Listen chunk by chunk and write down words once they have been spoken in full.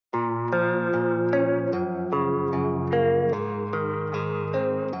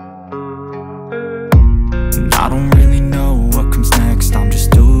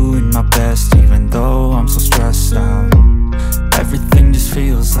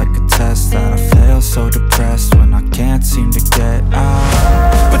like a test that I fail, so depressed when I can't seem to get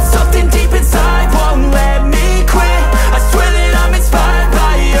out. But something deep inside won't let me quit. I swear that I'm inspired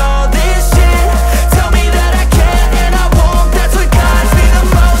by all this shit. Tell me that I can't and I won't, that's what guides me the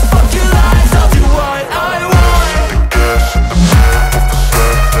most. Fuck your lies, I'll do what I want. The gas in the middle of the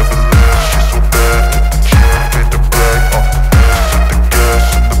set, never leave, she's so bad that the chick made the bag. The gas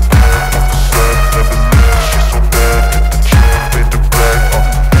in the middle of the set, never leave, she's so bad that the chick made the bag.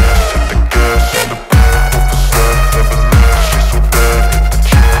 The gas in the middle of the set, never leave, she's so bad that the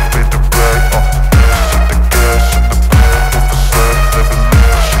chick made the bag. The gas in the middle of the set, never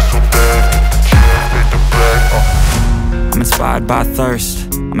leave, she's so bad that the chick made the bag. I'm inspired by thirst,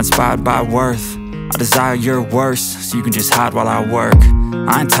 I'm inspired by worth. I desire your worst, so you can just hide while I work.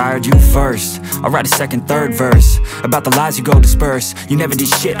 I ain't tired, you first. I'll write a second, third verse about the lies you go disperse. You never did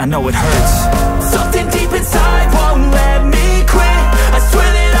shit, I know it hurts. Something deep inside won't let